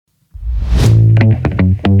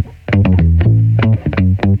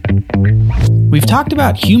talked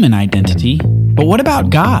about human identity, but what about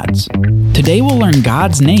God's? Today we'll learn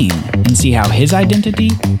God's name and see how His identity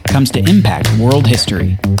comes to impact world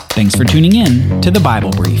history. Thanks for tuning in to the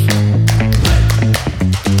Bible Brief.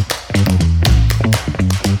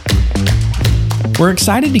 We're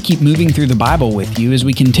excited to keep moving through the Bible with you as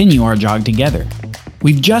we continue our jog together.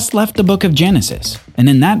 We've just left the book of Genesis, and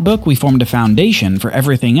in that book we formed a foundation for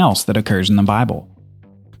everything else that occurs in the Bible.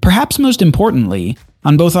 Perhaps most importantly,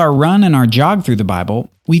 on both our run and our jog through the Bible,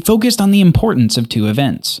 we focused on the importance of two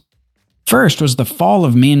events. First was the fall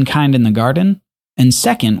of mankind in the garden, and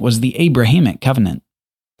second was the Abrahamic covenant.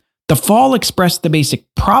 The fall expressed the basic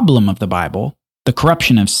problem of the Bible, the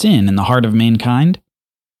corruption of sin in the heart of mankind,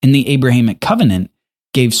 and the Abrahamic covenant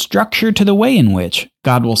gave structure to the way in which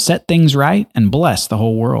God will set things right and bless the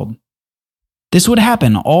whole world. This would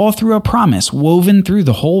happen all through a promise woven through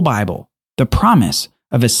the whole Bible, the promise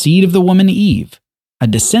of a seed of the woman Eve, a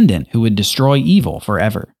descendant who would destroy evil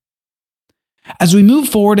forever. As we move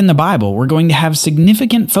forward in the Bible, we're going to have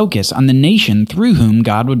significant focus on the nation through whom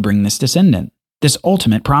God would bring this descendant, this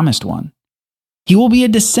ultimate promised one. He will be a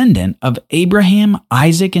descendant of Abraham,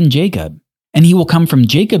 Isaac, and Jacob, and he will come from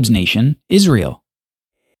Jacob's nation, Israel.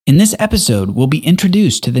 In this episode, we'll be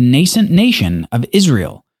introduced to the nascent nation of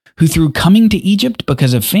Israel, who through coming to Egypt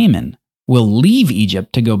because of famine, will leave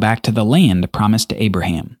Egypt to go back to the land promised to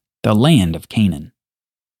Abraham, the land of Canaan.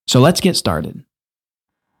 So let's get started.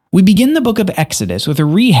 We begin the book of Exodus with a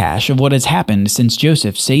rehash of what has happened since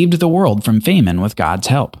Joseph saved the world from famine with God's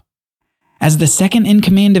help. As the second in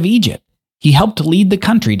command of Egypt, he helped lead the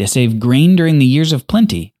country to save grain during the years of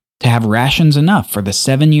plenty, to have rations enough for the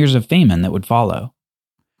 7 years of famine that would follow.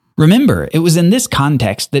 Remember, it was in this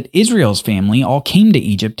context that Israel's family all came to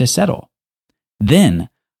Egypt to settle. Then,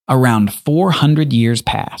 around 400 years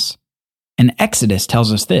pass, and Exodus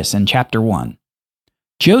tells us this in chapter 1.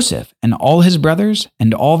 Joseph and all his brothers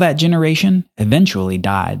and all that generation eventually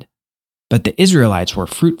died. But the Israelites were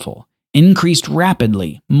fruitful, increased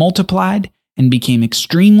rapidly, multiplied, and became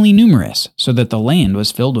extremely numerous so that the land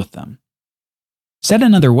was filled with them. Said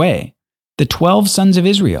another way, the 12 sons of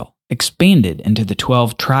Israel expanded into the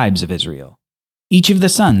 12 tribes of Israel. Each of the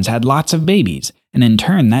sons had lots of babies, and in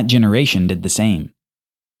turn that generation did the same.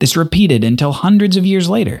 This repeated until hundreds of years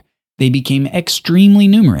later, they became extremely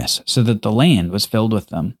numerous so that the land was filled with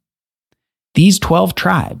them. These 12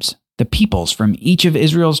 tribes, the peoples from each of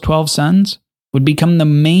Israel's 12 sons, would become the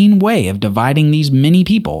main way of dividing these many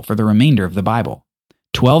people for the remainder of the Bible.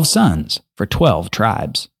 12 sons for 12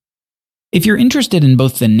 tribes. If you're interested in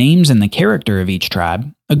both the names and the character of each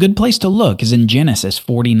tribe, a good place to look is in Genesis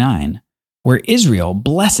 49, where Israel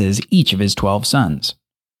blesses each of his 12 sons.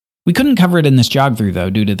 We couldn't cover it in this jog through though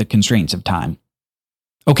due to the constraints of time.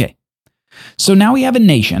 Okay. So now we have a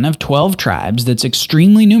nation of 12 tribes that's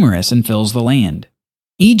extremely numerous and fills the land.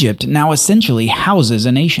 Egypt now essentially houses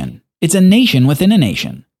a nation. It's a nation within a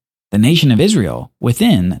nation. The nation of Israel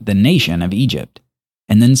within the nation of Egypt.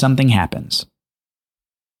 And then something happens.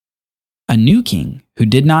 A new king who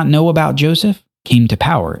did not know about Joseph came to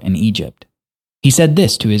power in Egypt. He said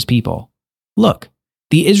this to his people, "Look,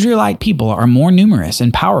 the Israelite people are more numerous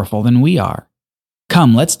and powerful than we are.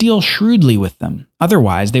 Come, let's deal shrewdly with them,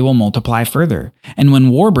 otherwise they will multiply further, and when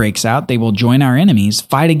war breaks out they will join our enemies,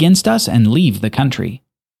 fight against us, and leave the country."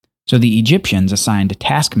 So the Egyptians assigned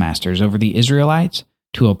taskmasters over the Israelites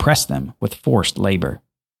to oppress them with forced labor.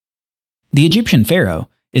 The Egyptian Pharaoh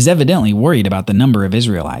is evidently worried about the number of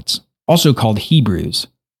Israelites, also called Hebrews.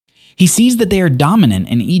 He sees that they are dominant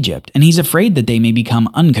in Egypt, and he's afraid that they may become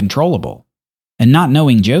uncontrollable. And not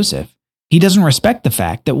knowing Joseph, he doesn't respect the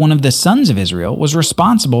fact that one of the sons of Israel was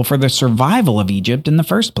responsible for the survival of Egypt in the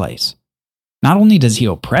first place. Not only does he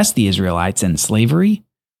oppress the Israelites in slavery,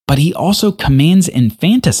 but he also commands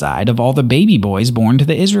infanticide of all the baby boys born to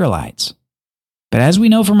the Israelites. But as we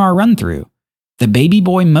know from our run-through, the baby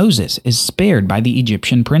boy Moses is spared by the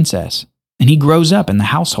Egyptian princess, and he grows up in the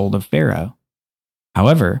household of Pharaoh.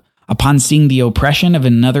 However, upon seeing the oppression of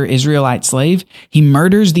another Israelite slave, he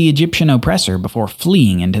murders the Egyptian oppressor before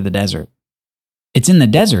fleeing into the desert. It's in the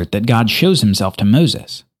desert that God shows himself to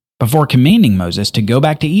Moses, before commanding Moses to go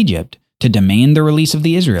back to Egypt to demand the release of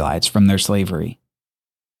the Israelites from their slavery.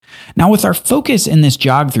 Now, with our focus in this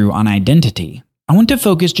jog through on identity, I want to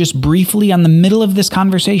focus just briefly on the middle of this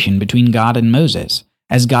conversation between God and Moses,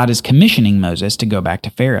 as God is commissioning Moses to go back to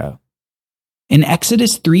Pharaoh. In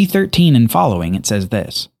Exodus 3:13 and following, it says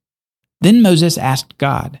this, "Then Moses asked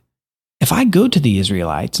God, 'If I go to the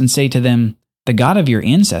Israelites and say to them, "The God of your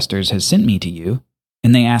ancestors has sent me to you,"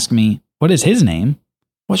 and they ask me, "What is his name?"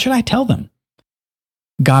 what should I tell them?'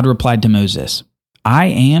 God replied to Moses, 'I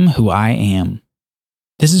am who I am.'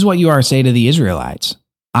 This is what you are to say to the Israelites.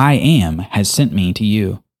 I am has sent me to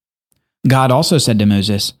you. God also said to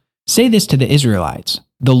Moses, say this to the Israelites,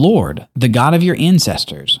 the Lord, the God of your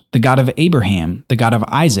ancestors, the God of Abraham, the God of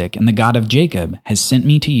Isaac, and the God of Jacob, has sent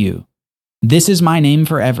me to you. This is my name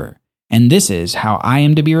forever, and this is how I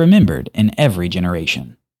am to be remembered in every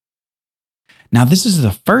generation. Now, this is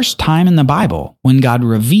the first time in the Bible when God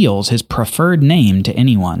reveals his preferred name to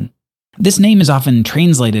anyone. This name is often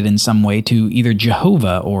translated in some way to either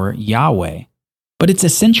Jehovah or Yahweh, but it's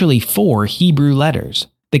essentially 4 Hebrew letters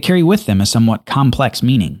that carry with them a somewhat complex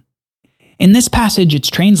meaning. In this passage, it's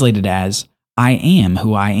translated as, I am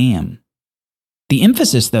who I am. The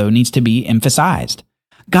emphasis, though, needs to be emphasized.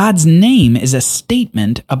 God's name is a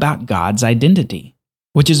statement about God's identity,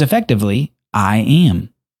 which is effectively, I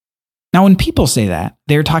am. Now, when people say that,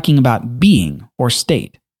 they're talking about being or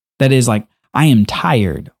state. That is like, I am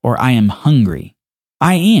tired or I am hungry.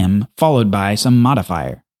 I am followed by some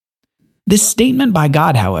modifier. This statement by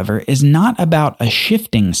God, however, is not about a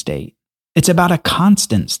shifting state. It's about a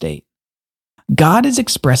constant state. God is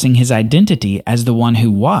expressing his identity as the one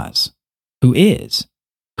who was, who is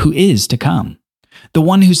to come, the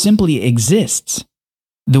one who simply exists,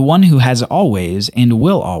 the one who has always and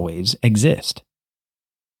will always exist.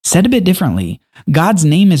 Said a bit differently, God's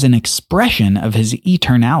name is an expression of his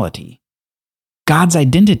eternality. God's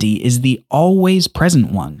identity is the always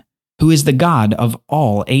present one, who is the God of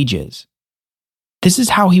all ages. This is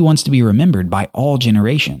how he wants to be remembered by all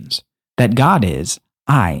generations, that God is,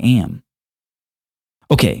 I am.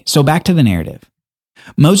 Okay, so back to the narrative.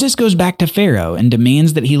 Moses goes back to Pharaoh and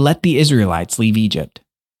demands that he let the Israelites leave Egypt.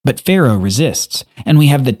 But Pharaoh resists, and we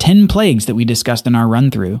have the 10 plagues that we discussed in our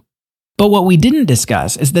run-through. But what we didn't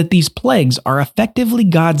discuss is that these plagues are effectively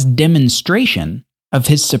God's demonstration of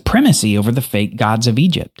his supremacy over the fake gods of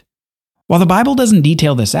Egypt. While the Bible doesn't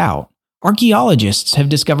detail this out, archaeologists have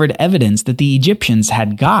discovered evidence that the Egyptians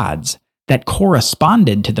had gods that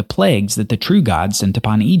corresponded to the plagues that the true God sent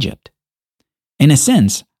upon Egypt. In a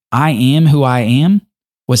sense, I am who I am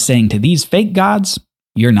was saying to these fake gods,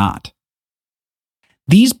 you're not.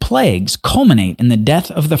 These plagues culminate in the death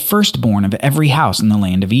of the firstborn of every house in the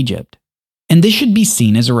land of Egypt. And this should be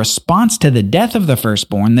seen as a response to the death of the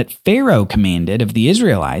firstborn that Pharaoh commanded of the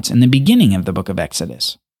Israelites in the beginning of the book of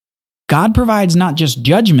Exodus. God provides not just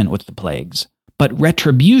judgment with the plagues, but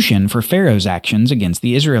retribution for Pharaoh's actions against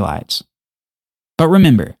the Israelites. But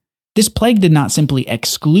remember, this plague did not simply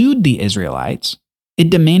exclude the Israelites, it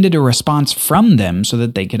demanded a response from them so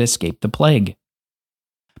that they could escape the plague.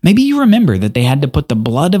 Maybe you remember that they had to put the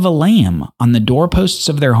blood of a lamb on the doorposts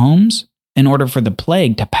of their homes in order for the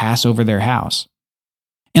plague to pass over their house.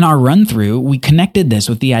 In our run-through, we connected this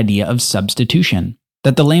with the idea of substitution,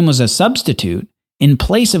 that the lamb was a substitute in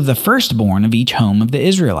place of the firstborn of each home of the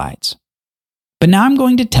Israelites. But now I'm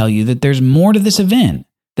going to tell you that there's more to this event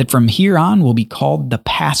that from here on will be called the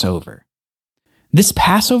Passover. This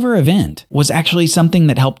Passover event was actually something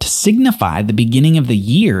that helped signify the beginning of the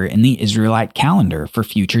year in the Israelite calendar for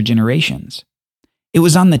future generations. It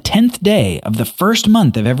was on the 10th day of the first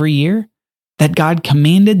month of every year that God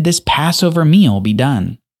commanded this Passover meal be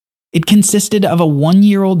done. It consisted of a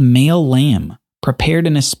 1-year-old male lamb prepared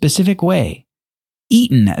in a specific way,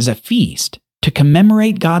 eaten as a feast to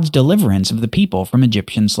commemorate God's deliverance of the people from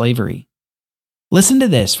Egyptian slavery. Listen to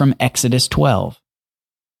this from Exodus 12.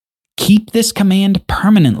 Keep this command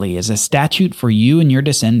permanently as a statute for you and your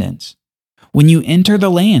descendants. When you enter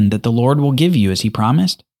the land that the Lord will give you as he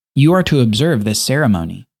promised, you are to observe this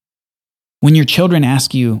ceremony. When your children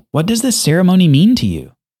ask you, what does this ceremony mean to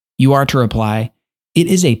you? You are to reply, it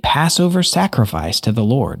is a Passover sacrifice to the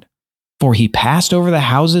Lord. For he passed over the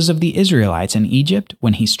houses of the Israelites in Egypt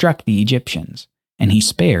when he struck the Egyptians, and he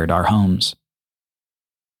spared our homes.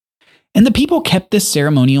 And the people kept this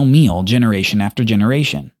ceremonial meal generation after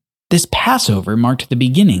generation. This Passover marked the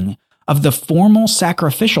beginning of the formal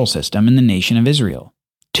sacrificial system in the nation of Israel,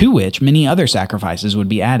 to which many other sacrifices would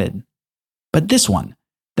be added. But this one,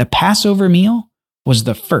 the Passover meal, was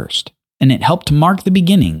the first, and it helped mark the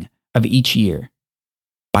beginning of each year.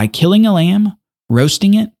 By killing a lamb,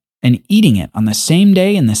 roasting it, and eating it on the same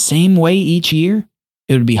day in the same way each year,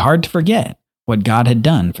 it would be hard to forget what God had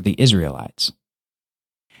done for the Israelites.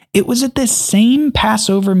 It was at this same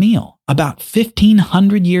Passover meal, about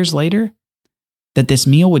 1,500 years later, that this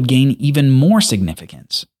meal would gain even more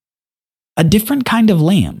significance. A different kind of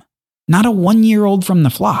lamb, not a 1-year-old from the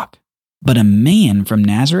flock, but a man from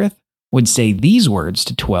Nazareth, would say these words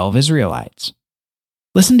to 12 Israelites.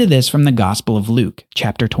 Listen to this from the Gospel of Luke,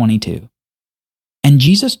 chapter 22. And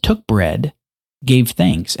Jesus took bread, gave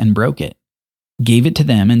thanks, and broke it, gave it to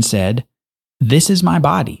them, and said, This is my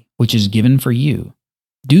body, which is given for you.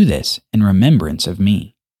 Do this in remembrance of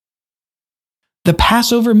me. The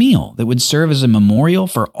Passover meal that would serve as a memorial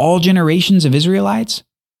for all generations of Israelites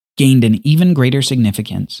gained an even greater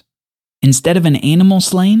significance. Instead of an animal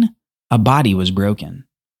slain, a body was broken.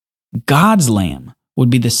 God's lamb would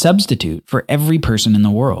be the substitute for every person in the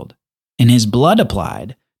world, and his blood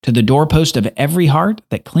applied to the doorpost of every heart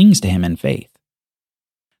that clings to him in faith.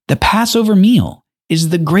 The Passover meal is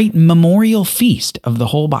the great memorial feast of the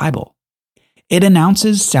whole Bible. It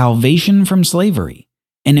announces salvation from slavery,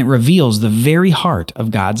 and it reveals the very heart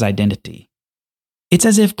of God's identity. It's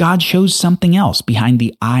as if God shows something else behind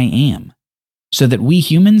the I am, so that we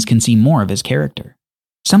humans can see more of his character.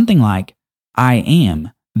 Something like, I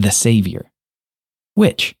am the Savior,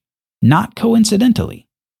 which, not coincidentally,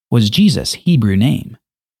 was Jesus' Hebrew name,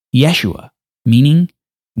 Yeshua, meaning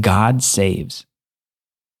God saves.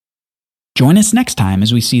 Join us next time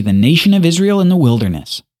as we see the nation of Israel in the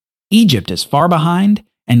wilderness. Egypt is far behind,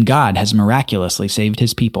 and God has miraculously saved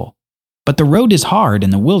his people. But the road is hard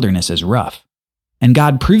and the wilderness is rough. And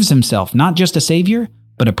God proves himself not just a savior,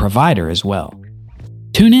 but a provider as well.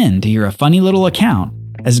 Tune in to hear a funny little account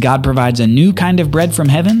as God provides a new kind of bread from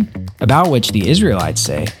heaven, about which the Israelites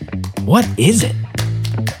say, "What is it?"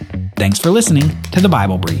 Thanks for listening to the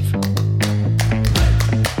Bible Brief.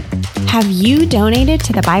 Have you donated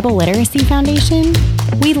to the Bible Literacy Foundation?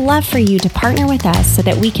 We'd love for you to partner with us so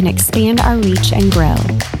that we can expand our reach and grow.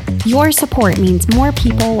 Your support means more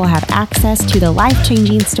people will have access to the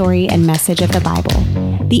life-changing story and message of the Bible.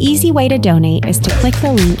 The easy way to donate is to click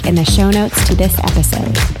the link in the show notes to this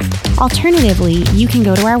episode. Alternatively, you can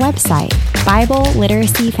go to our website,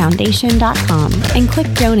 BibleLiteracyFoundation.com, and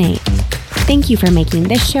click Donate. Thank you for making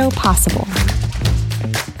this show possible.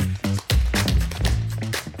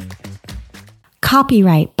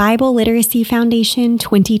 Copyright Bible Literacy Foundation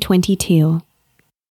 2022.